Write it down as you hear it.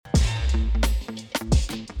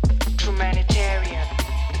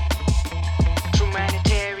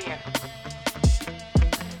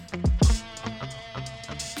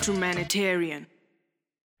Trumanitarian.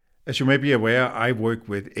 As you may be aware, I work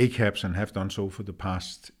with ACAPS and have done so for the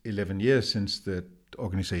past 11 years since the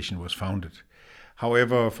organization was founded.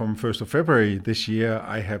 However, from 1st of February this year,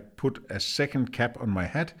 I have put a second cap on my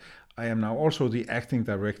hat. I am now also the acting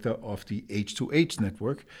director of the H2H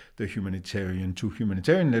network, the Humanitarian to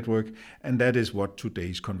Humanitarian network, and that is what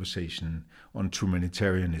today's conversation on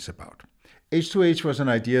Trumanitarian is about. H2H was an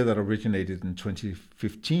idea that originated in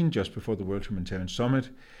 2015, just before the World Humanitarian Summit,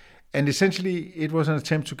 and essentially it was an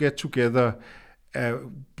attempt to get together a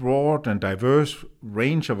broad and diverse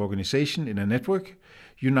range of organizations in a network,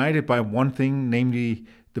 united by one thing, namely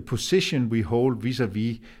the position we hold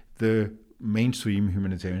vis-à-vis the mainstream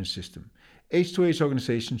humanitarian system. H2H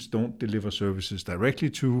organizations don't deliver services directly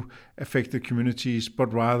to affected communities,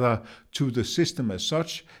 but rather to the system as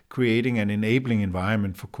such, creating an enabling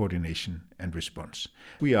environment for coordination and response.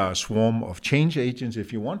 We are a swarm of change agents,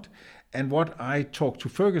 if you want, and what I talk to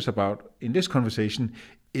Fergus about in this conversation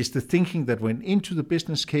is the thinking that went into the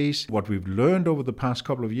business case, what we've learned over the past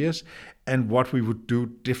couple of years, and what we would do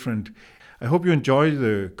different. I hope you enjoy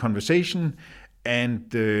the conversation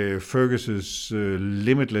and Fergus's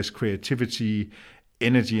limitless creativity,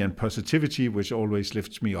 energy, and positivity, which always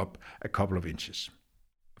lifts me up a couple of inches.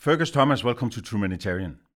 Fergus Thomas, welcome to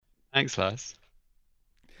Trumanitarian. Thanks, Lars.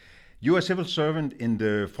 You are a civil servant in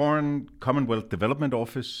the Foreign Commonwealth Development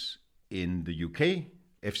Office in the UK,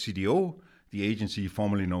 FCDO, the agency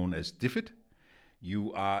formerly known as DFID.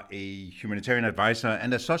 You are a humanitarian advisor,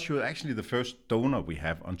 and as such, you're actually the first donor we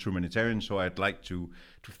have on Trumanitarian. So I'd like to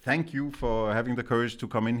thank you for having the courage to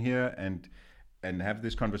come in here and have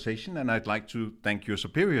this conversation. And I'd like to thank your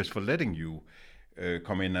superiors for letting you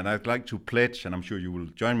come in. And I'd like to pledge, and I'm sure you will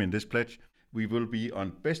join me in this pledge, we will be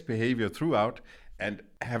on best behavior throughout and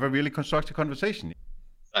have a really constructive conversation.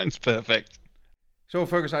 Sounds perfect. So,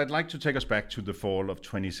 Fergus, I'd like to take us back to the fall of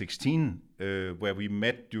 2016, where we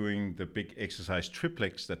met during the big exercise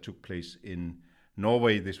Triplex that took place in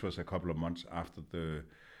Norway. This was a couple of months after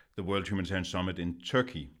the World Humanitarian Summit in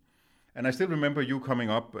Turkey. And I still remember you coming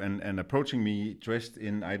up and approaching me dressed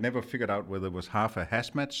in, I never figured out whether it was half a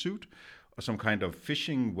hazmat suit or some kind of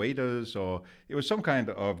fishing waders, or it was some kind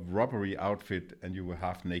of robbery outfit, and you were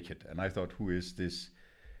half naked. And I thought, who is this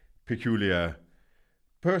peculiar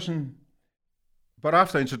person? But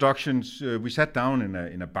after introductions, we sat down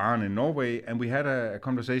in a barn in Norway, and we had a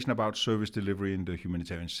conversation about service delivery in the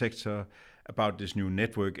humanitarian sector, about this new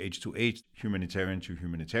network, H2H, Humanitarian to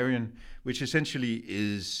Humanitarian, which essentially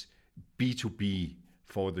is B2B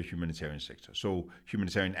for the humanitarian sector. So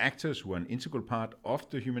humanitarian actors who are an integral part of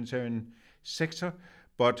the humanitarian sector,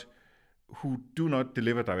 but who do not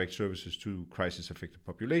deliver direct services to crisis-affected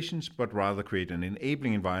populations, but rather create an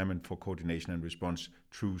enabling environment for coordination and response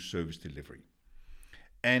through service delivery.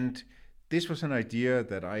 And this was an idea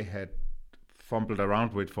that I had fumbled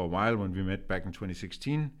around with for a while when we met back in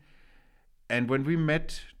 2016. And when we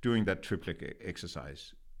met during that triplet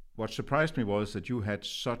exercise, what surprised me was that you had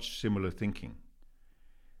such similar thinking.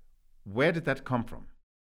 Where did that come from?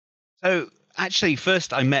 So actually,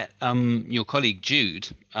 first I met your colleague Jude,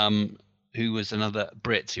 who was another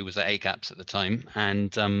Brit who was at ACAPS at the time.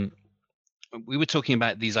 And we were talking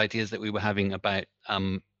about these ideas that we were having about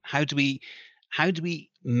how do we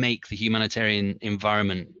make the humanitarian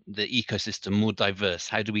environment, the ecosystem, more diverse?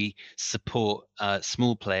 How do we support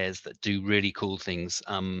small players that do really cool things?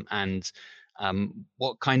 And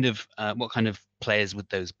what kind of players would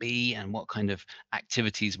those be, and what kind of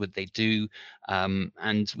activities would they do?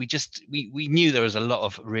 And we knew there was a lot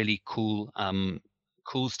of really cool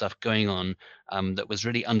stuff going on that was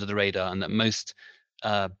really under the radar, and that most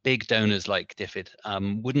big donors like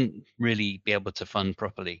DFID wouldn't really be able to fund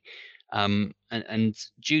properly. And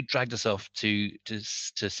Jude dragged us off to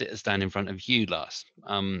sit us down in front of you, Lars,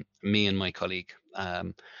 me and my colleague,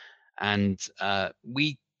 and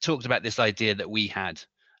we talked about this idea that we had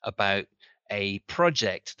about a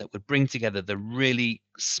project that would bring together the really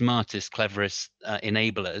smartest, cleverest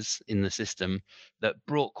enablers in the system, that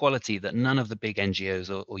brought quality that none of the big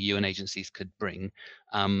NGOs or UN agencies could bring,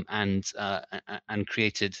 and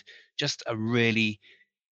created just a really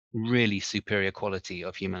superior quality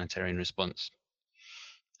of humanitarian response.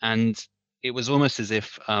 And it was almost as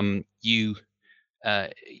if you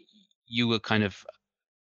were kind of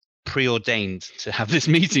preordained to have this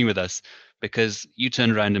meeting with us, because you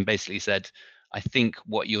turned around and basically said, I think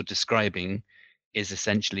what you're describing is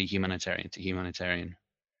essentially humanitarian to humanitarian.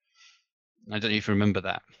 I don't know if you remember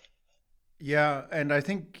that. Yeah, and I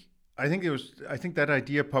think that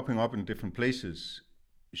idea popping up in different places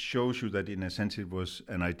shows you that in a sense it was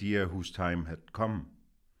an idea whose time had come.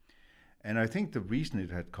 And I think the reason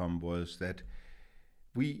it had come was that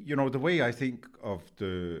the way I think of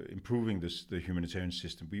the improving the humanitarian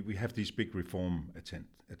system, we have these big reform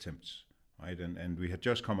attempts, right? And we had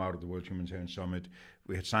just come out of the World Humanitarian Summit.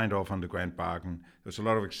 We had signed off on the Grand Bargain. There was a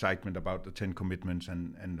lot of excitement about the 10 commitments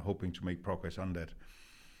and hoping to make progress on that.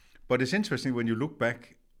 But it's interesting when you look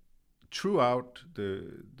back throughout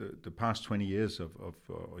the past 20 years of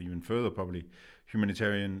or even further probably,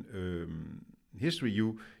 humanitarian history,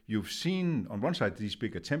 you've seen on one side these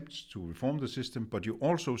big attempts to reform the system, but you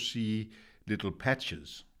also see little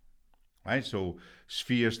patches, right? So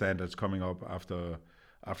sphere standards coming up after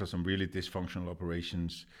some really dysfunctional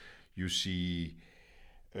operations. You see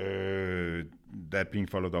that being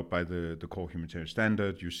followed up by the core humanitarian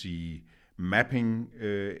standard. You see mapping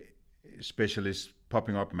specialists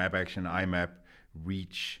popping up, Map Action, IMAP,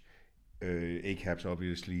 REACH, ACAPS,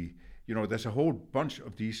 obviously. There's a whole bunch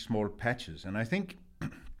of these small patches, and I think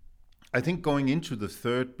going into the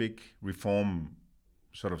third big reform,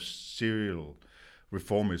 sort of serial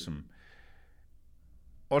reformism,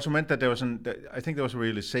 also meant that there was a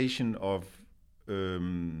realization of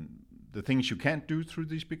the things you can't do through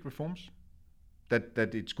these big reforms,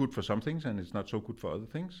 that it's good for some things and it's not so good for other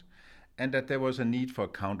things, and that there was a need for a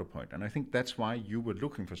counterpoint. And I think that's why you were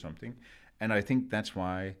looking for something, and I think that's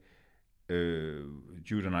why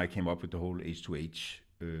Jude and I came up with the whole H2H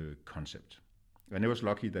concept. And it was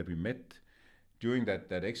lucky that we met during that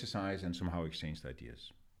exercise and somehow exchanged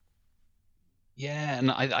ideas. Yeah,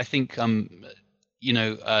 and I think we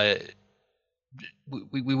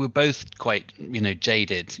were both quite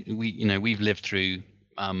jaded. We've lived through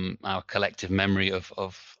our collective memory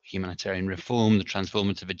of humanitarian reform, the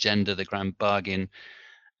transformative agenda, the Grand Bargain,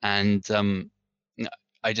 and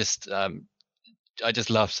I just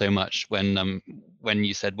laughed so much when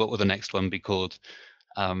you said what will the next one be called,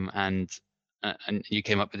 and you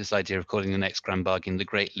came up with this idea of calling the next Grand Bargain the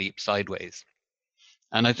Great Leap Sideways.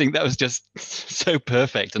 And I think that was just so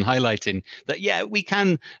perfect and highlighting that, yeah, we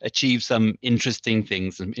can achieve some interesting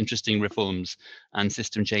things and interesting reforms, and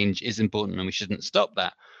system change is important and we shouldn't stop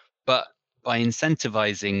that. But by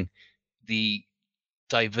incentivizing the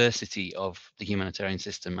diversity of the humanitarian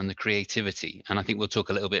system and the creativity, and I think we'll talk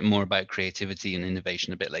a little bit more about creativity and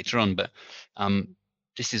innovation a bit later on, but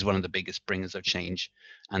this is one of the biggest bringers of change,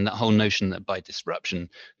 and that whole notion that by disruption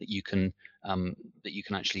that you can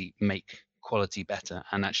actually make quality better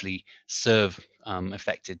and actually serve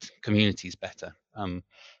affected communities better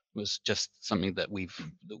was just something that we've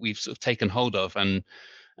sort of taken hold of, and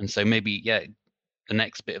so maybe the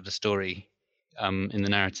next bit of the story in the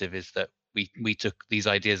narrative is that we took these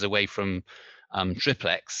ideas away from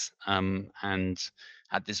Triplex and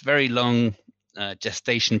had this very long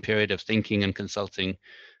gestation period of thinking and consulting,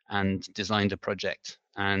 and designed a project,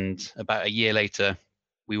 and about a year later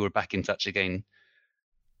we were back in touch again.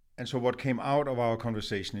 And so what came out of our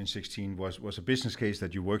conversation in 2016 was a business case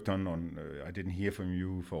that you worked on. I didn't hear from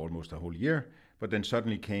you for almost a whole year, but then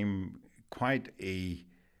suddenly came quite a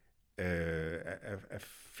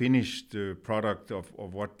finished product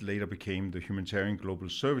of what later became the Humanitarian Global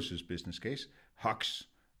Services business case, HUGS,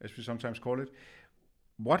 as we sometimes call it.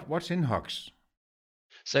 What's in HUGS?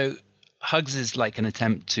 So HUGS is like an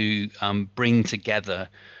attempt to bring together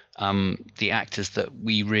the actors that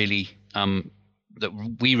we really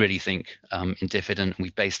think in DFID, and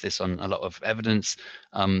we've based this on a lot of evidence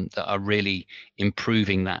that are really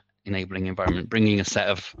improving that enabling environment, bringing a set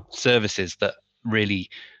of services that really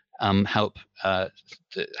help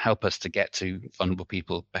us to get to vulnerable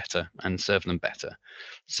people better and serve them better.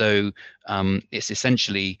 So it's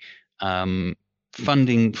essentially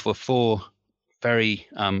funding for 4 very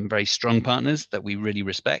strong partners that we really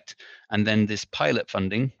respect, and then this pilot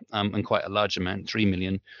funding and quite a large amount, 3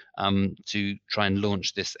 million, to try and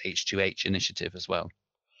launch this H2H initiative as well,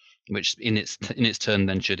 which in its turn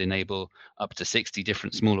then should enable up to 60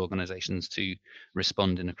 different small organizations to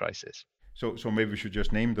respond in a crisis. So maybe we should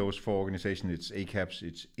just name those 4 organizations. It's ACAPS,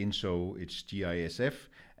 it's INSO, it's GISF,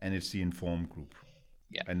 and it's the Inform Group.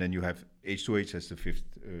 Yeah. And then you have H2H as the 5th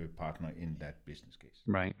partner in that business case.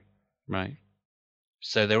 Right.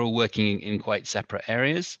 So they're all working in quite separate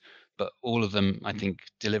areas, but all of them, I think,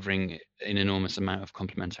 delivering an enormous amount of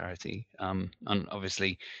complementarity. And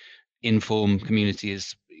obviously, Inform community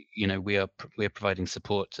is, we are providing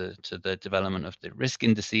support to the development of the risk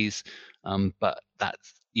indices, but that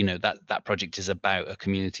project is about a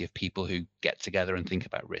community of people who get together and think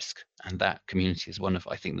about risk, and that community is one of,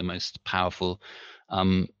 I think, the most powerful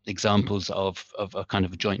examples of a kind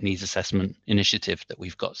of a joint needs assessment initiative that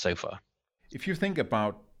we've got so far. If you think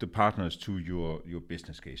about the partners to your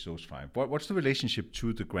business case, those 5, what's the relationship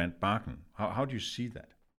to the Grand Bargain? How do you see that?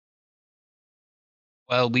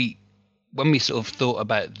 Well, we when we sort of thought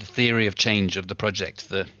about the theory of change of the project,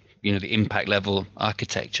 the impact level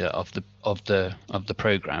architecture of the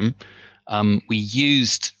program, we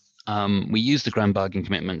used the grand bargain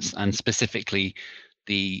commitments, and specifically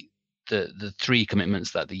the three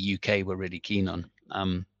commitments that the UK were really keen on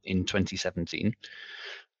in 2017,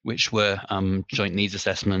 which were joint needs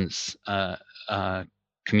assessments,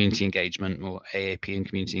 community engagement, or AAP and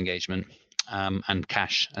community engagement, and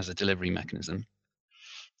cash as a delivery mechanism.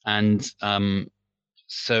 And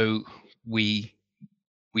so we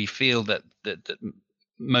feel that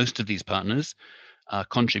most of these partners are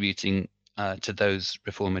contributing to those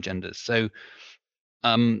reform agendas. So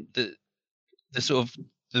the sort of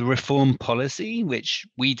the reform policy which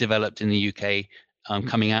we developed in the UK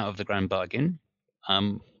coming out of the grand bargain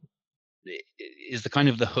is the kind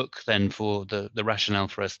of the hook then for the rationale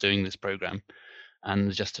for us doing this program, and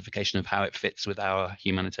the justification of how it fits with our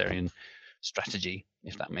humanitarian strategy,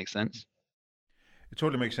 if that makes sense. It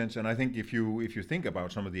totally makes sense, and I think if you think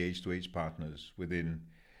about some of the H2H partners within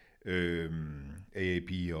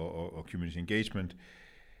AAP or community engagement,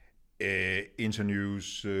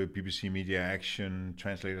 Internews, BBC Media Action,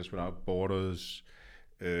 Translators Without Borders,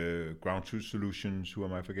 Ground Truth Solutions. Who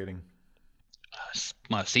am I forgetting?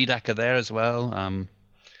 CDAC are there as well.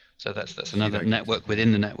 So that's another CDAC, network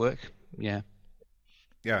within the network. Yeah.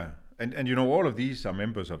 Yeah. And all of these are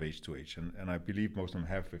members of H2H, and I believe most of them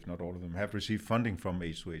have, if not all of them, have received funding from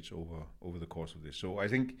H2H over the course of this. So I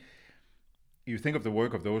think you think of the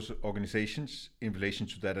work of those organizations in relation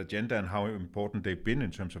to that agenda and how important they've been in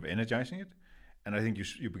terms of energizing it, and I think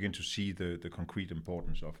you begin to see the concrete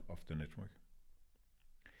importance of the network.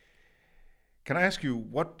 Can I ask you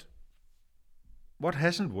what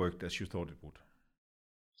hasn't worked as you thought it would?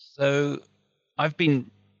 So I've been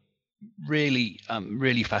really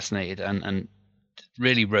fascinated and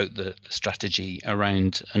really wrote the strategy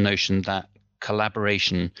around a notion that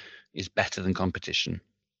collaboration is better than competition.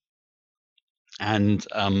 And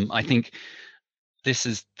I think this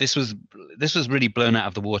was really blown out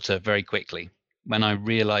of the water very quickly when I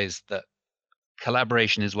realized that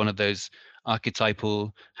collaboration is one of those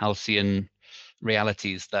archetypal halcyon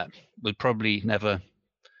realities that would probably never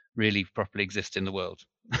really properly exist in the world.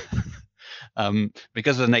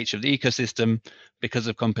 Because of the nature of the ecosystem, because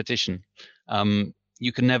of competition,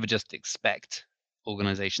 you can never just expect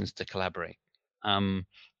organizations to collaborate. I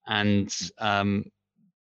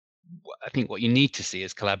think what you need to see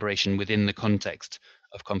is collaboration within the context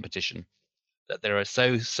of competition, that there are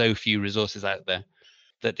so few resources out there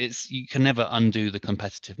that you can never undo the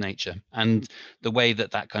competitive nature, and the way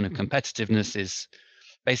that kind of competitiveness is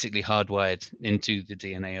basically hardwired into the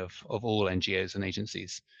DNA of all NGOs and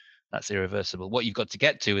agencies. That's irreversible. What you've got to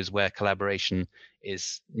get to is where collaboration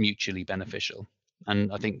is mutually beneficial.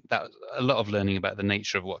 And I think that a lot of learning about the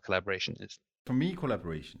nature of what collaboration is. For me,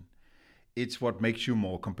 collaboration, it's what makes you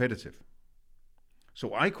more competitive.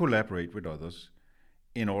 So I collaborate with others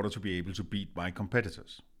in order to be able to beat my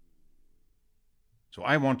competitors. So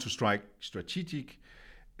I want to strike strategic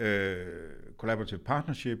collaborative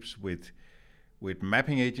partnerships with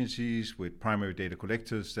mapping agencies, with primary data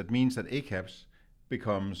collectors. That means that ACAPS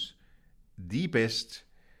becomes the best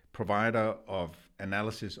provider of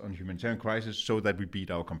analysis on humanitarian crisis, so that we beat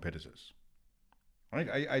our competitors.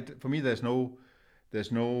 Right? For me, there's no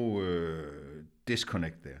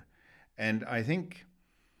disconnect there, and I think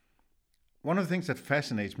one of the things that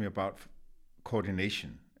fascinates me about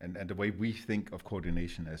coordination and the way we think of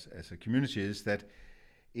coordination as a community is that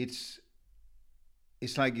it's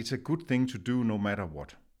like it's a good thing to do no matter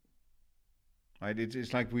what. Right?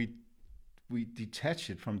 It's like we detach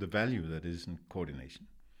it from the value that is in coordination.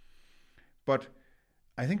 But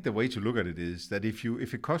I think the way to look at it is that if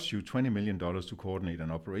it costs you $20 million to coordinate an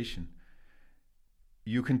operation,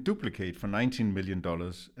 you can duplicate for $19 million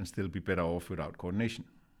and still be better off without coordination.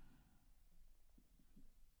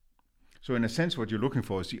 So in a sense, what you're looking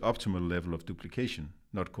for is the optimal level of duplication,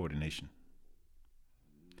 not coordination.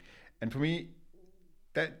 And for me,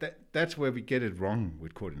 that's where we get it wrong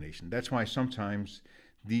with coordination. That's why sometimes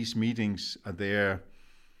these meetings are there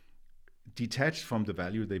detached from the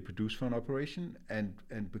value they produce for an operation and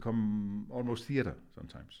become almost theater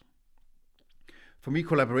sometimes. For me,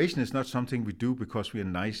 collaboration is not something we do because we are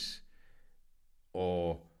nice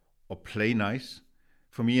or play nice.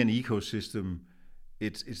 For me, an ecosystem,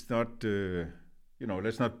 it's not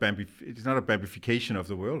it's not a bambification of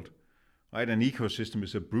the world, right? An ecosystem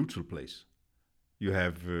is a brutal place. You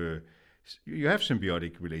have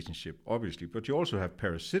symbiotic relationship, obviously, but you also have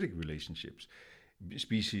parasitic relationships.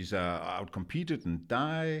 Species are outcompeted and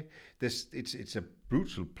die. It's a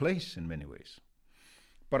brutal place in many ways.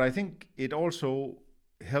 But I think it also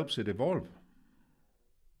helps it evolve.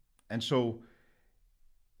 And so,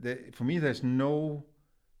 for me, there's no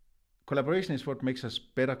collaboration is what makes us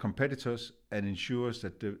better competitors and ensures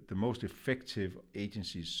that the most effective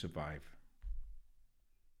agencies survive.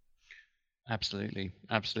 Absolutely,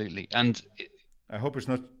 absolutely, and I hope it's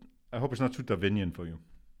not. I hope it's not too Darwinian for you.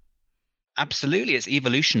 absolutely, it's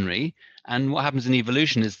evolutionary. And what happens in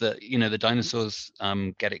evolution is that the dinosaurs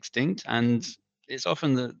get extinct, and it's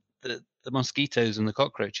often the mosquitoes and the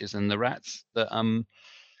cockroaches and the rats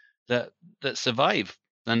that survive.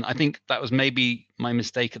 And I think that was maybe my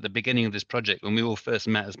mistake at the beginning of this project when we all first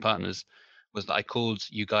met as partners, was that I called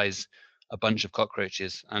you guys a bunch of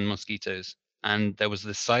cockroaches and mosquitoes, and there was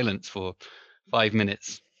this silence for 5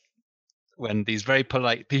 minutes when these very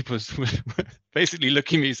polite people were basically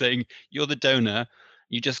looking at me saying, "You're the donor.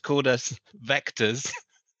 You just called us vectors.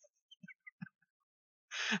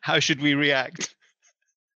 How should we react?"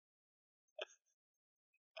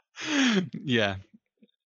 Yeah,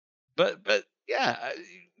 but yeah,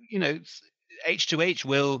 H2H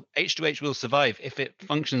will survive if it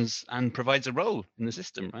functions and provides a role in the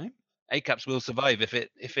system, right? ACAPS will survive if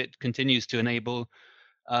it continues to enable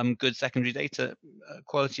good secondary data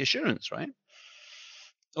quality assurance, right?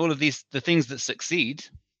 All of the things that succeed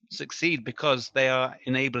because they are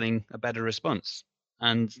enabling a better response,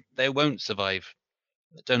 and they won't survive.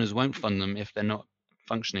 Donors won't fund them if they're not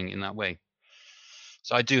functioning in that way.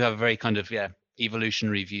 So I do have a very kind of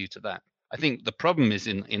evolutionary view to that. I think the problem is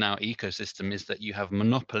in our ecosystem is that you have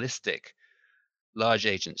monopolistic large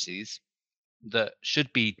agencies that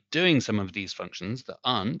should be doing some of these functions that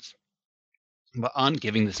aren't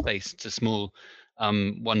giving the space to small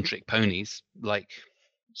one-trick ponies like,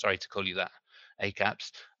 sorry to call you that,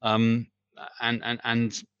 ACAPS, and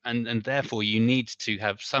therefore you need to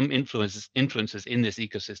have some influencers in this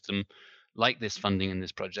ecosystem, like this funding in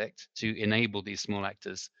this project, to enable these small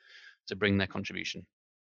actors to bring their contribution.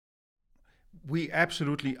 We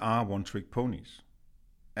absolutely are one-trick ponies,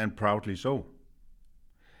 and proudly so.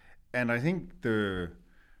 And I think the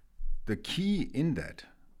key in that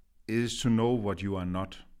is to know what you are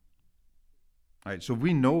not. Right? So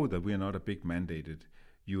we know that we are not a big mandated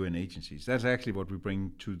UN agencies. That's actually what we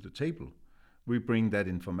bring to the table. We bring that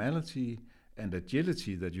informality and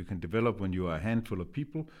agility that you can develop when you are a handful of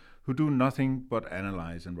people who do nothing but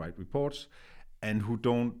analyze and write reports, and who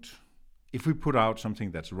don't. If we put out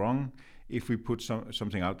something that's wrong, if we put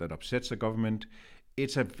something out that upsets a government,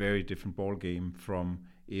 it's a very different ball game from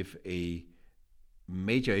if a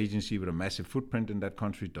major agency with a massive footprint in that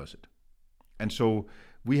country does it. And so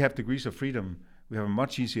we have degrees of freedom. We have a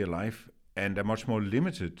much easier life and a much more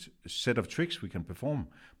limited set of tricks we can perform.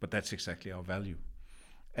 But that's exactly our value.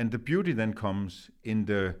 And the beauty then comes in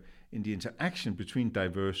the interaction between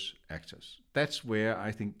diverse actors. That's where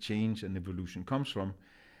I think change and evolution comes from.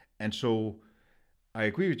 And so I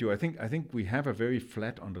agree with you. I think we have a very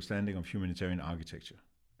flat understanding of humanitarian architecture.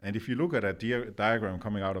 And if you look at a diagram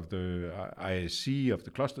coming out of the ISC, of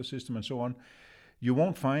the cluster system and so on, you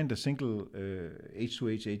won't find a single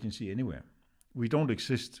H2H agency anywhere. We don't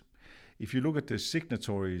exist. If you look at the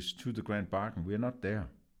signatories to the Grand Bargain, we're not there.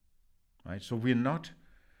 Right? So we're not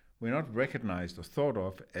recognized or thought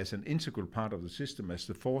of as an integral part of the system, as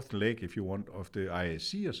the fourth leg, if you want, of the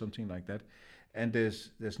ISC or something like that. And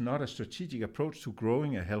there's not a strategic approach to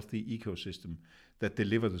growing a healthy ecosystem that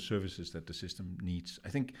deliver the services that the system needs. I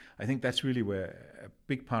think that's really where a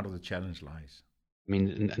big part of the challenge lies. I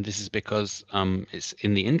mean, and this is because it's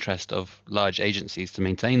in the interest of large agencies to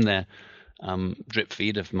maintain their drip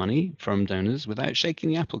feed of money from donors without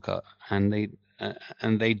shaking the apple cart, and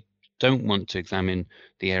they don't want to examine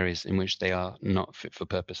the areas in which they are not fit for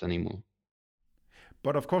purpose anymore.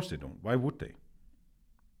 But of course they don't. Why would they?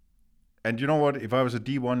 And you know what? If I was a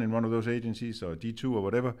D1 in one of those agencies, or D2 or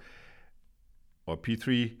whatever, or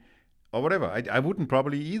P3 or whatever, I wouldn't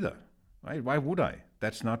probably either. Right? Why would I?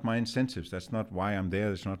 That's not my incentives. That's not why I'm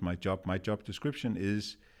there. It's not my job. My job description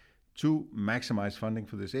is to maximize funding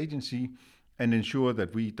for this agency and ensure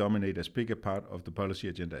that we dominate as big a part of the policy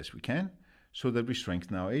agenda as we can, so that we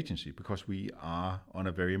strengthen our agency, because we are on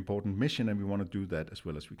a very important mission and we want to do that as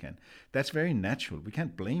well as we can. That's very natural. We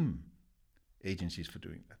can't blame agencies for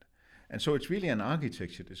doing that. And so it's really an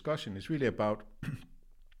architecture discussion. It's really about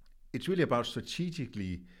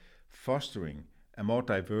strategically fostering a more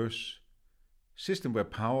diverse system where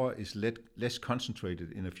power is less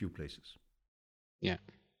concentrated in a few places. Yeah,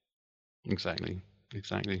 exactly.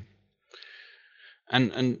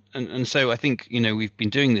 And so I think we've been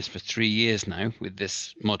doing this for 3 years now with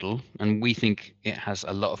this model, and we think it has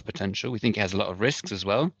a lot of potential. We think it has a lot of risks as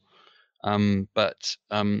well, but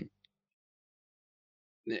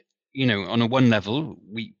on a one level,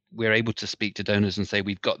 we're able to speak to donors and say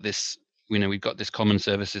we've got this, we've got this common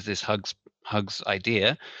services, this hugs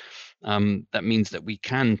idea. That means that we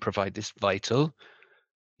can provide this vital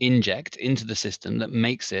inject into the system that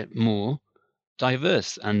makes it more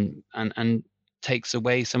diverse and takes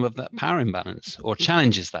away some of that power imbalance, or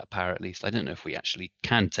challenges that power at least. I don't know if we actually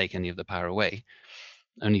can take any of the power away.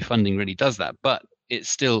 Only funding really does that, but I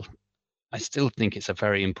still think it's a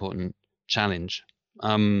very important challenge.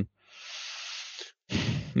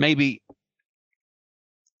 Maybe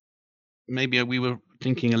we were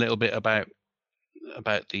thinking a little bit about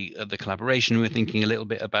the collaboration. We were thinking a little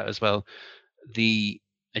bit about as well the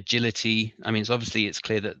agility. I mean, it's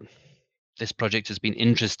clear that this project has been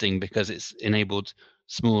interesting because it's enabled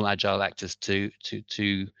small agile actors to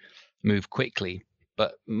move quickly.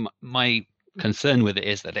 But my concern with it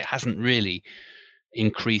is that it hasn't really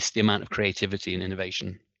increased the amount of creativity and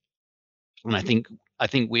innovation. And I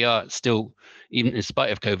think we are still, even in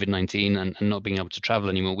spite of COVID-19 and not being able to travel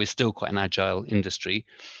anymore, we're still quite an agile industry.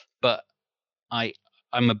 But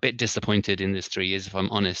I'm a bit disappointed in this 3 years, if I'm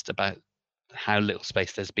honest, about how little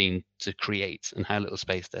space there's been to create and how little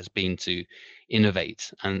space there's been to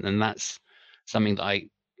innovate. And that's something that I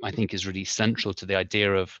think is really central to the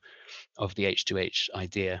idea of the H2H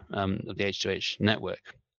idea, of the H2H network.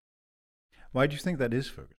 Why do you think that is,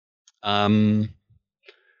 Fergus?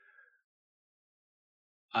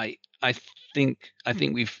 I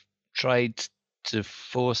think we've tried to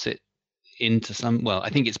force it into some. Well, I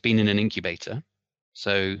think it's been in an incubator.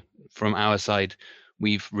 So from our side,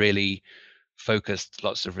 we've really focused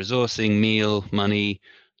lots of resourcing, meal, money,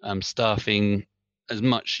 staffing, as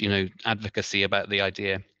much advocacy about the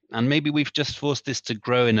idea. And maybe we've just forced this to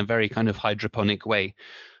grow in a very kind of hydroponic way.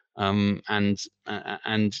 And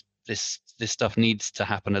this stuff needs to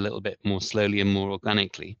happen a little bit more slowly and more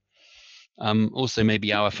organically. Also,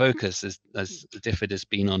 maybe our focus as DFID has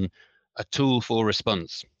been on a tool for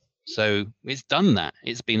response. So it's done that.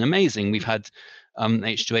 It's been amazing. We've had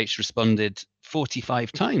H2H responded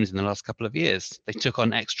 45 times in the last couple of years. They took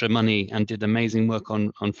on extra money and did amazing work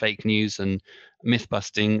on fake news and myth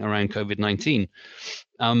busting around COVID-19.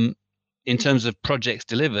 In terms of projects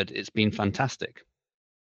delivered, it's been fantastic.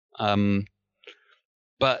 But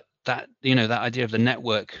that that idea of the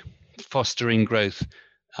network fostering growth,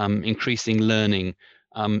 increasing learning,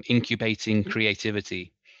 incubating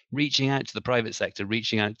creativity, reaching out to the private sector,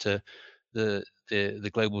 reaching out to the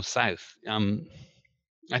global south.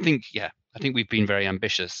 I think we've been very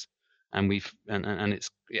ambitious, and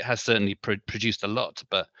it has certainly produced a lot,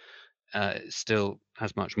 but it still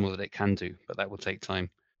has much more that it can do, but that will take time.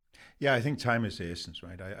 Yeah, I think time is the essence,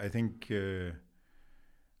 right? I think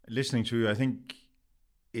listening to you, I think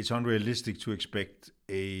it's unrealistic to expect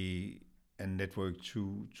a network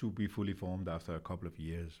to be fully formed after a couple of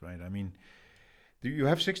years, right? I mean, you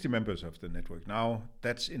have 60 members of the network now.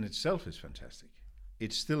 That's in itself is fantastic.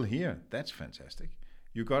 It's still here. That's fantastic.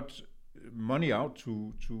 You got money out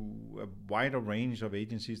to a wider range of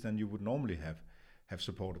agencies than you would normally have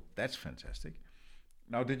supported. That's fantastic.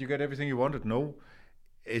 Now, did you get everything you wanted? No.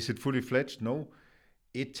 Is it fully fledged? No.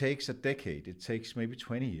 It takes a decade. It takes maybe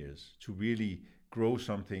 20 years to really grow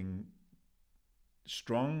something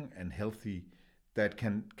strong and healthy that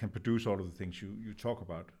can produce all of the things you talk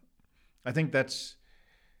about. I think that's,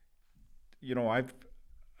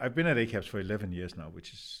 I've been at ACAPS for 11 years now,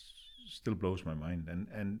 which still blows my mind.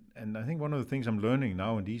 And I think one of the things I'm learning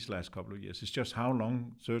now in these last couple of years is just how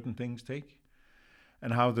long certain things take,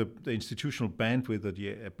 and how the institutional bandwidth or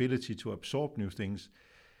the ability to absorb new things,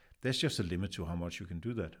 there's just a limit to how much you can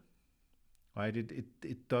do that. Right?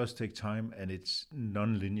 It does take time, and it's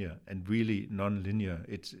non-linear, and really non-linear.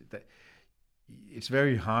 It's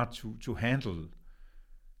very hard to handle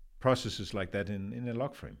processes like that in a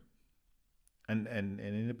log frame and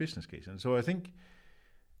in a business case. And so I think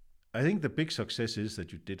the big success is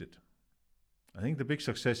that you did it. I think the big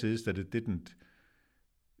success is that it didn't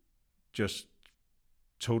just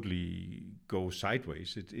totally go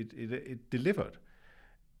sideways. It delivered,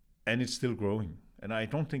 and it's still growing. And I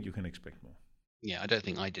don't think you can expect more. Yeah, I don't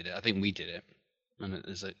think I did it. I think we did it. And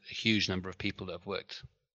there's a huge number of people that have worked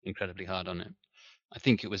incredibly hard on it. I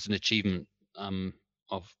think it was an achievement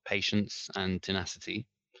of patience and tenacity,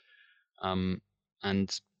 and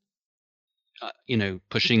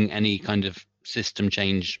pushing any kind of system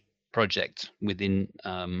change project within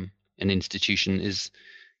an institution is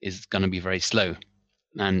going to be very slow,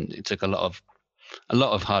 and it took a lot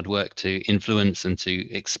of hard work to influence and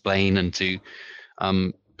to explain and to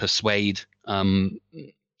persuade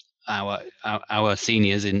our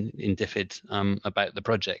seniors in DFID about the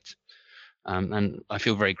project. And I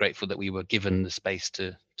feel very grateful that we were given the space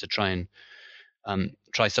to try and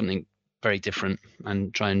try something very different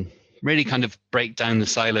and try and really kind of break down the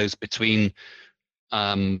silos between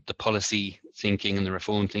the policy thinking and the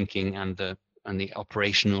reform thinking and the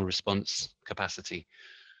operational response capacity.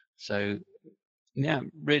 So yeah,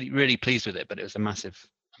 really pleased with it, but it was a massive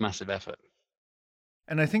effort.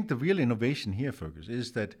 And I think the real innovation here, Fergus,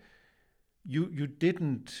 is that you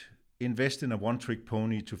didn't invest in a one-trick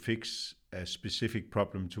pony to fix a specific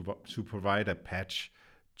problem, to provide a patch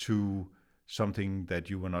to something that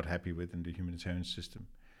you were not happy with in the humanitarian system.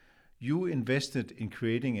 You invested in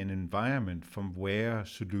creating an environment from where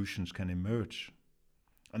solutions can emerge.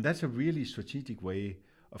 And that's a really strategic way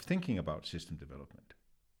of thinking about system development.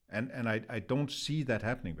 And I don't see that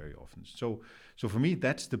happening very often. So for me,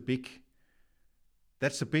 that's the big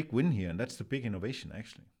win here, and that's the big innovation,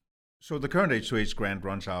 actually. So the current H2H grant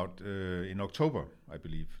runs out in October, I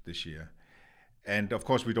believe, this year. And of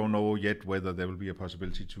course, we don't know yet whether there will be a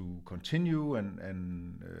possibility to continue,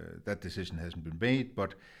 and that decision hasn't been made.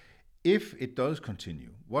 But if it does continue,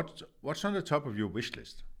 what's on the top of your wish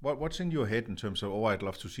list? What's in your head in terms of, I'd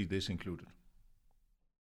love to see this included?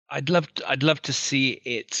 I'd love to see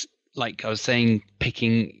it, like I was saying,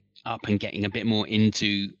 picking up and getting a bit more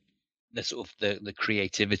into the sort of the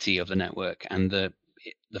creativity of the network and the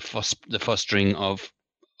fostering of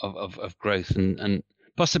growth and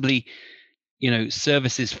possibly,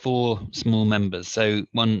 services for small members. So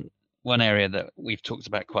one area that we've talked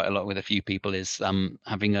about quite a lot with a few people is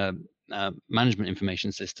having a management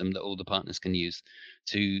information system that all the partners can use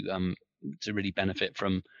to really benefit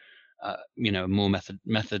from a more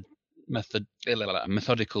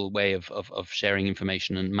methodical way of sharing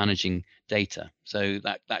information and managing data. So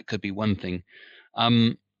that could be one thing.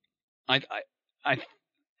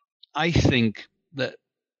 I think that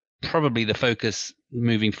probably the focus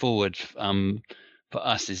moving forward for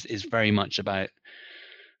us is very much about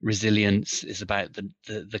resilience. Is about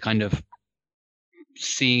the kind of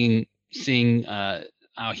seeing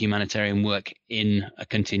our humanitarian work in a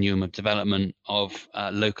continuum of development of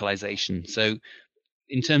localization. So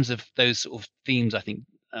in terms of those sort of themes, I think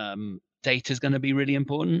data is going to be really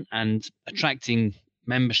important, and attracting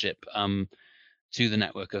membership to the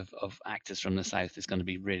network of actors from the South is going to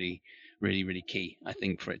be really key, I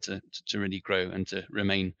think, for it to really grow and to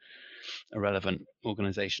remain a relevant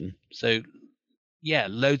organization. So yeah,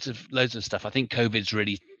 loads of stuff. I think COVID's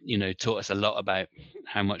really taught us a lot about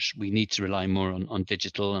how much we need to rely more on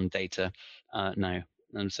digital and data now,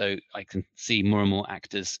 and so I can see more and more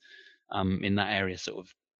actors in that area sort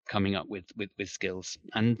of coming up with skills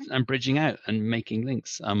and bridging out and making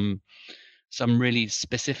links. Some really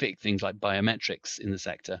specific things like biometrics in the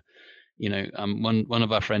sector. One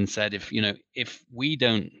of our friends said, if we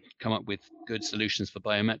don't come up with good solutions for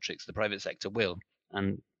biometrics, the private sector will.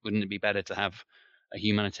 And wouldn't it be better to have a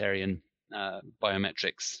humanitarian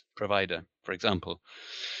biometrics provider, for example?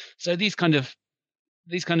 So these kind of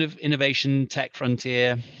innovation tech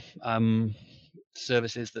frontier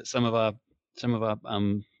services that some of our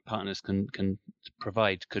partners can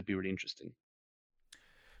provide could be really interesting.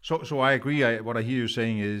 So I agree. What I hear you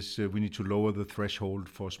saying is we need to lower the threshold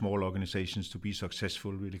for small organizations to be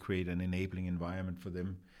successful, really create an enabling environment for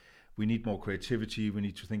them. We need more creativity. We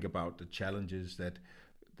need to think about the challenges that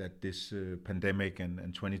this pandemic and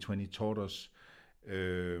 2020 taught us,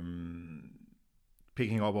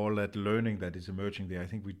 picking up all that learning that is emerging there. I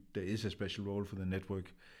think there is a special role for the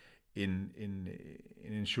network in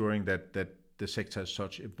ensuring that the sector as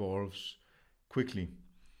such evolves quickly.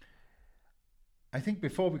 I think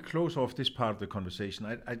before we close off this part of the conversation,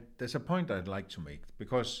 there's a point I'd like to make,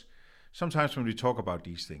 because sometimes when we talk about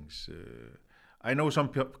these things, I know some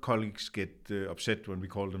colleagues get upset when we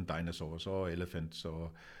call them dinosaurs or elephants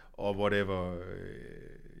or whatever,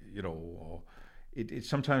 or it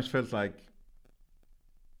sometimes felt like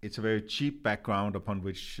it's a very cheap background upon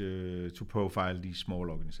which to profile these small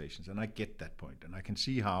organizations. And I get that point, and I can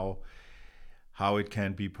see how it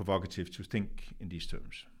can be provocative to think in these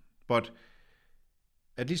terms. But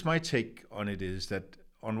at least my take on it is that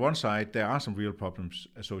on one side, there are some real problems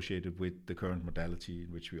associated with the current modality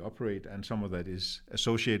in which we operate, and some of that is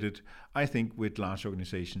associated, I think, with large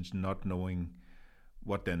organizations not knowing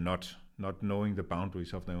what they're not knowing the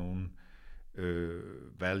boundaries of their own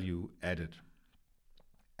value added.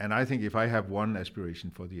 And I think if I have one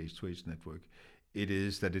aspiration for the H2H network, it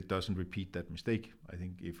is that it doesn't repeat that mistake. I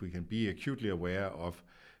think if we can be acutely aware of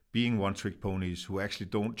being one-trick ponies who actually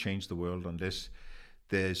don't change the world unless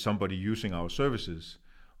there's somebody using our services,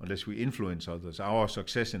 unless we influence others. Our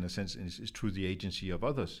success, in a sense, is through the agency of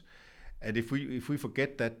others. And if we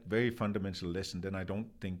forget that very fundamental lesson, then I don't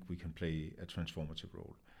think we can play a transformative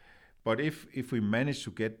role. But if we manage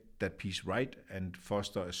to get that piece right and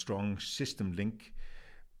foster a strong system link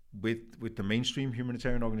with the mainstream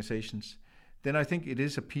humanitarian organizations, then I think it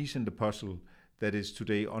is a piece in the puzzle that is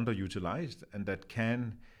today underutilized and that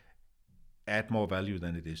can add more value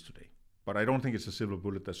than it is today. But I don't think it's a silver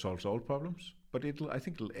bullet that solves all problems. But I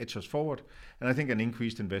think it'll edge us forward, and I think an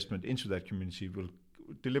increased investment into that community will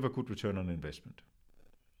deliver good return on investment.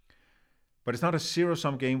 But it's not a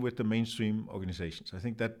zero-sum game with the mainstream organizations. I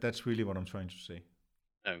think that's really what I'm trying to say.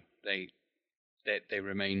 No, they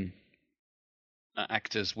remain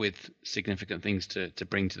actors with significant things to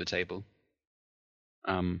bring to the table,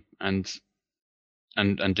 and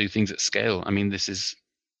do things at scale. I mean, this is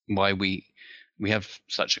why we have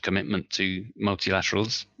such a commitment to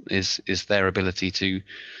multilaterals. Is their ability to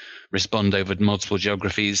respond over multiple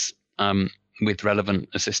geographies with relevant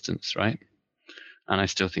assistance, right? And I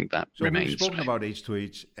still think that remains. We've spoken about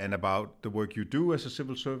H2H and about the work you do as a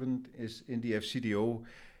civil servant is in the FCDO.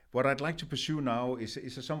 What I'd like to pursue now is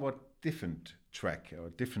a somewhat different track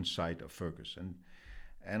or different side of Fergus.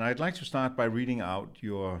 And I'd like to start by reading out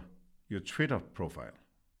your Twitter profile.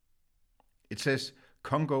 It says,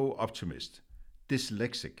 Congo optimist,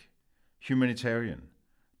 dyslexic, humanitarian,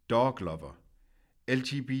 dog lover,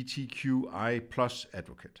 LGBTQI plus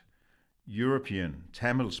advocate, European,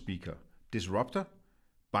 Tamil speaker, disruptor,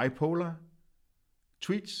 bipolar,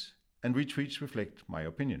 tweets and retweets reflect my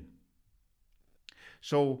opinion.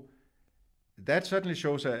 So that certainly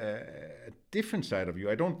shows a different side of you.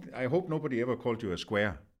 I hope nobody ever called you a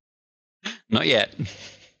square. Not yet.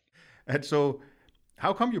 And so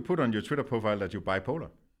how come you put on your Twitter profile that you're bipolar?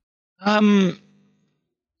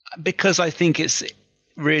 Because I think it's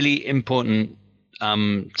really important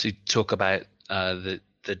to talk about the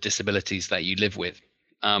disabilities that you live with.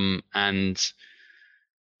 And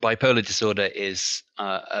bipolar disorder is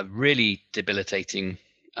a really debilitating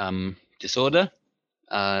disorder,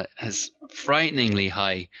 has frighteningly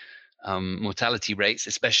high mortality rates,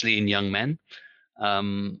 especially in young men.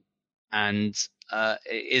 And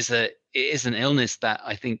it is an illness that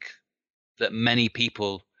I think that many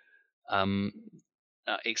people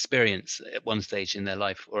experience at one stage in their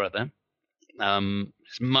life or other.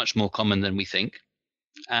 It's much more common than we think.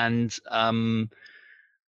 And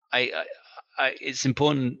it's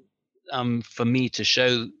important for me to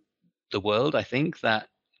show the world, I think, that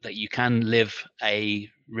you can live a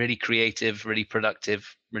really creative, really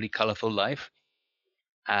productive, really colorful life,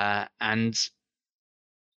 and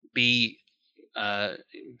be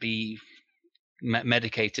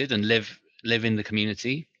medicated and live in the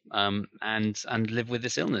community, and live with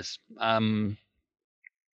this illness.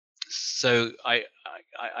 So I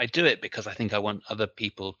do it because I think I want other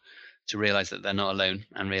people to realize that they're not alone,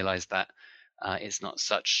 and realize that it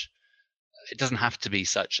doesn't have to be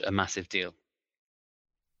such a massive deal.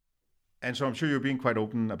 And so I'm sure you're being quite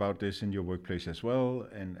open about this in your workplace as well,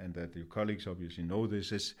 and that your colleagues obviously know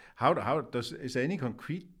this. Is there any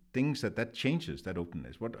concrete things that changes that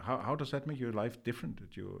openness? How does that make your life different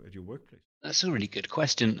at your workplace? That's a really good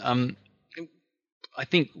question. I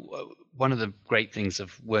think one of the great things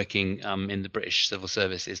of working in the British civil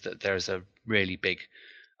service is that there is a really big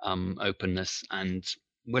openness and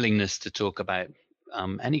willingness to talk about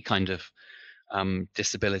any kind of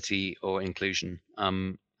disability or inclusion,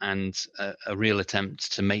 and a real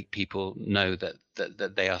attempt to make people know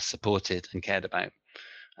that they are supported and cared about.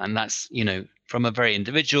 And that's, from a very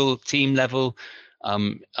individual team level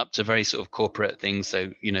up to very sort of corporate things.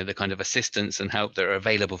 So, the kind of assistance and help that are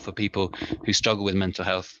available for people who struggle with mental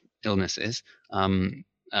health illnesses are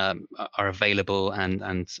available and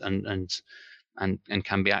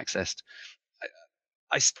can be accessed.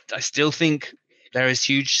 I still think there is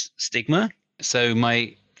huge stigma. So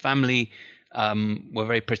my family were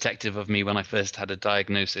very protective of me when I first had a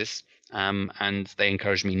diagnosis, and they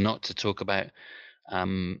encouraged me not to talk about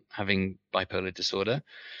having bipolar disorder.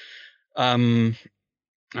 And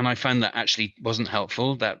I found that actually wasn't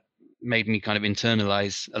helpful. That made me kind of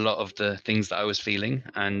internalize a lot of the things that I was feeling,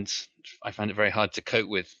 and I found it very hard to cope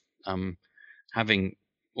with having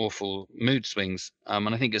awful mood swings.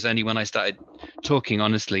 And I think it's only when I started talking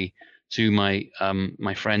honestly to my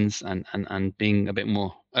my friends and being a bit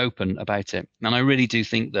more open about it. And I really do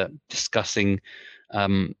think that discussing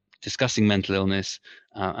mental illness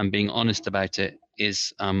and being honest about it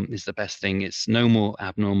is the best thing. It's no more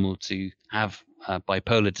abnormal to have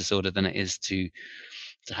bipolar disorder than it is to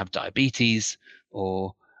have diabetes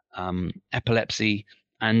or epilepsy.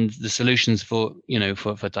 And the solutions for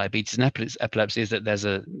diabetes and epilepsy is that there's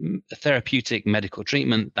a therapeutic medical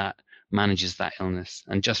treatment that manages that illness.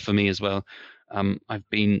 And just for me as well, I've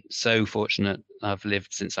been so fortunate. I've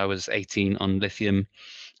lived since I was 18 on lithium,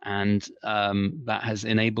 and that has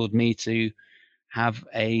enabled me to have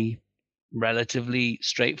a relatively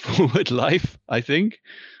straightforward life, I think,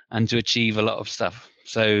 and to achieve a lot of stuff.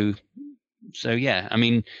 So yeah, I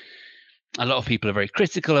mean, a lot of people are very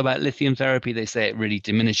critical about lithium therapy. They say it really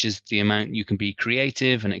diminishes the amount you can be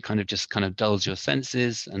creative, and it kind of dulls your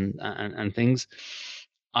senses and things.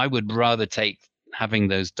 I would rather take having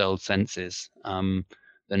those dulled senses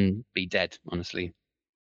than be dead, honestly,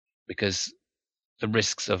 because the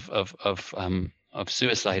risks of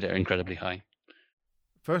suicide are incredibly high.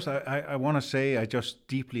 First, I want to say I just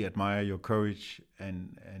deeply admire your courage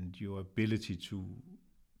and your ability to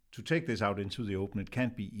take this out into the open. It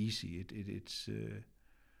can't be easy. It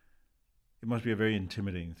must be a very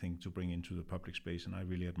intimidating thing to bring into the public space, and I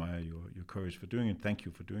really admire your courage for doing it. Thank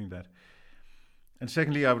you for doing that. And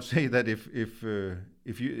secondly, I would say that if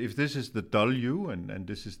this is the dull you and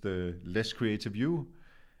this is the less creative you,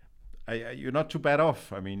 you're not too bad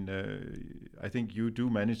off. I mean, I think you do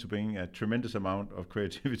manage to bring a tremendous amount of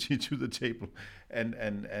creativity to the table, and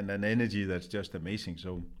an energy that's just amazing.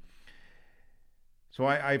 So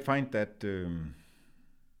I find that a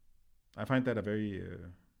very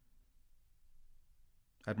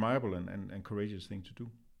admirable and courageous thing to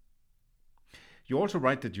do. You also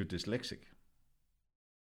write that you're dyslexic.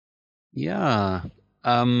 Yeah.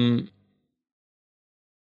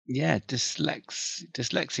 Yeah,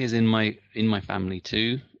 dyslexia is in my family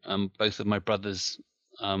too. Both of my brothers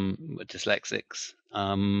were dyslexics.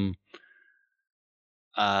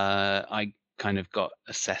 I kind of got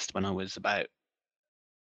assessed when I was about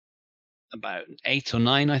 8 or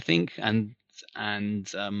 9, I think, and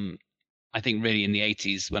I think really in the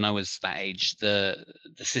 80s, when I was that age, the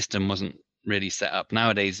system wasn't really set up.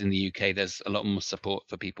 Nowadays in the UK, there's a lot more support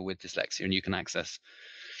for people with dyslexia, and you can access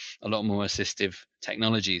a lot more assistive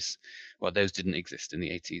technologies. Well, those didn't exist in the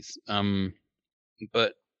 80s.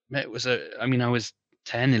 But it was I mean, I was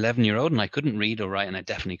 10, 11-year old, and I couldn't read or write, and I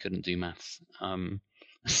definitely couldn't do maths.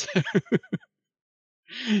 So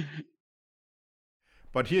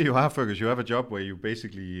But here you are, Fergus. You have a job where you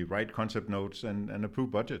basically write concept notes and approve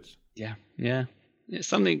budgets. yeah,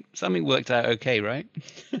 something worked out okay, right?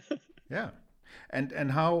 Yeah,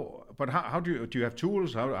 and how? But how do you have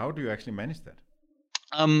tools? How do you actually manage that?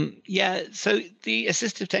 Yeah, so the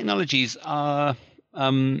assistive technologies are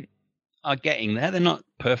getting there. They're not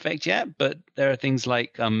perfect yet, but there are things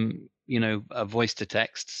like a voice to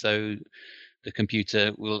text. So the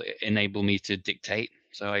computer will enable me to dictate.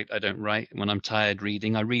 So I don't write when I'm tired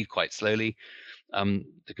reading. I read quite slowly.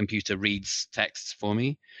 The computer reads texts for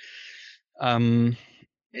me.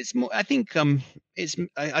 It's more. I think it's.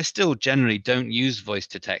 I still generally don't use voice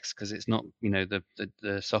to text because it's not.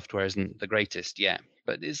 The software isn't the greatest yet,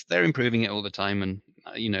 but they're improving it all the time, and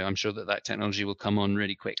I'm sure that technology will come on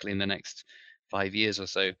really quickly in the next 5 years or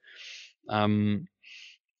so. I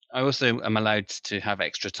also am allowed to have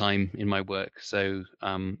extra time in my work, so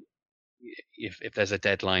if there's a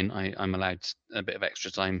deadline, I'm allowed a bit of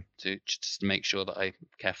extra time to just to make sure that I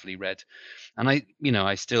carefully read, and I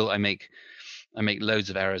make loads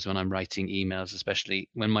of errors when I'm writing emails, especially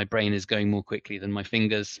when my brain is going more quickly than my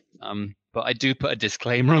fingers. But I do put a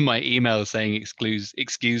disclaimer on my email saying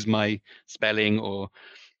excuse my spelling, or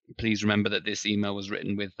please remember that this email was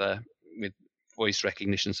written with voice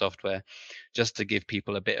recognition software, just to give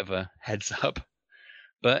people a bit of a heads up.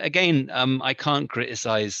 But again, I can't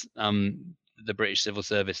criticize the British Civil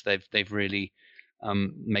Service. They've really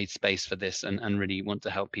made space for this and really want to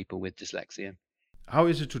help people with dyslexia. How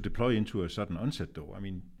is it to deploy into a sudden onset, though? I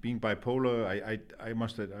mean, being bipolar, I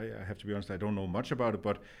have to be honest, I don't know much about it,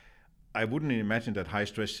 but I wouldn't imagine that high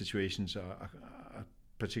stress situations are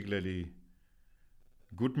particularly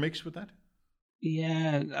good mix with that.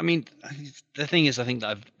 Yeah, I mean, the thing is, I think that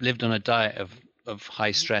I've lived on a diet of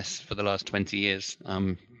high stress for the last 20 years,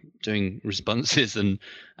 doing responses and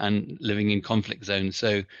living in conflict zones.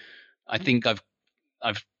 So I think I've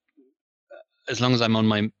as long as I'm on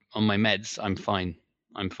my meds, I'm fine.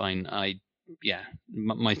 I'm fine.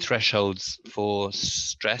 My thresholds for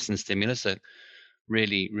stress and stimulus are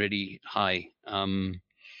really, really high.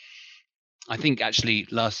 I think actually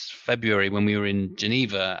last February when we were in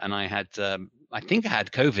Geneva, and I think I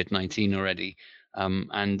had COVID-19 already,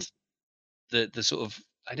 and the sort of,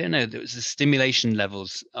 I don't know, there was the stimulation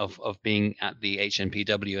levels of being at the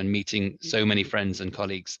HMPW and meeting so many friends and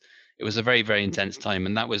colleagues. It was a very, very intense time,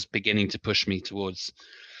 and that was beginning to push me towards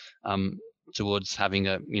having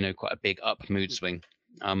quite a big up mood swing.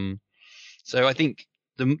 So I think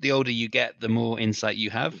the older you get, the more insight you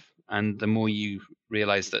have. and the more you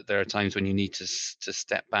realize that there are times when you need to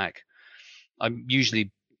step back. I'm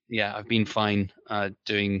usually, I've been fine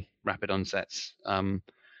doing rapid onsets, and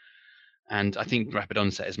I think rapid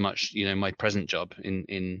onset is much, my present job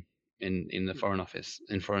in the Foreign Office,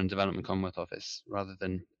 in Foreign Development Commonwealth Office, rather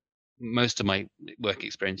than most of my work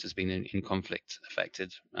experience has been in conflict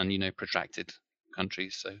affected and protracted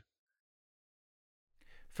countries. So,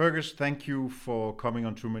 Fergus, thank you for coming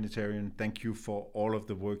on True Humanitarian. Thank you for all of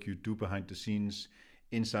the work you do behind the scenes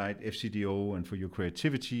inside FCDO, and for your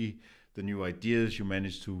creativity, the new ideas you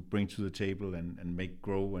manage to bring to the table and make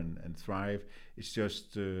grow and thrive. It's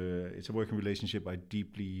just, it's a working relationship I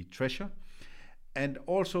deeply treasure. And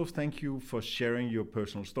also thank you for sharing your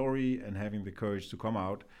personal story and having the courage to come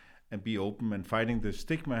out and be open and fighting the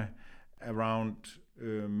stigma around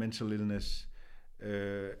mental illness,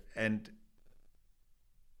 and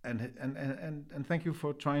thank you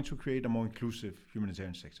for trying to create a more inclusive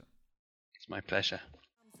humanitarian sector. It's my pleasure.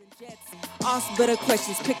 Ask better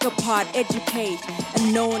questions, pick apart, educate,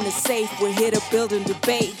 and no one is safe. We're here to build and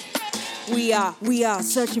debate. We are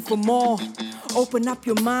searching for more. Open up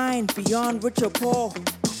your mind beyond rich or poor.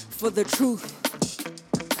 For the truth,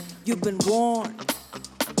 you've been warned.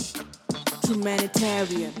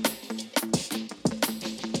 Humanitarian.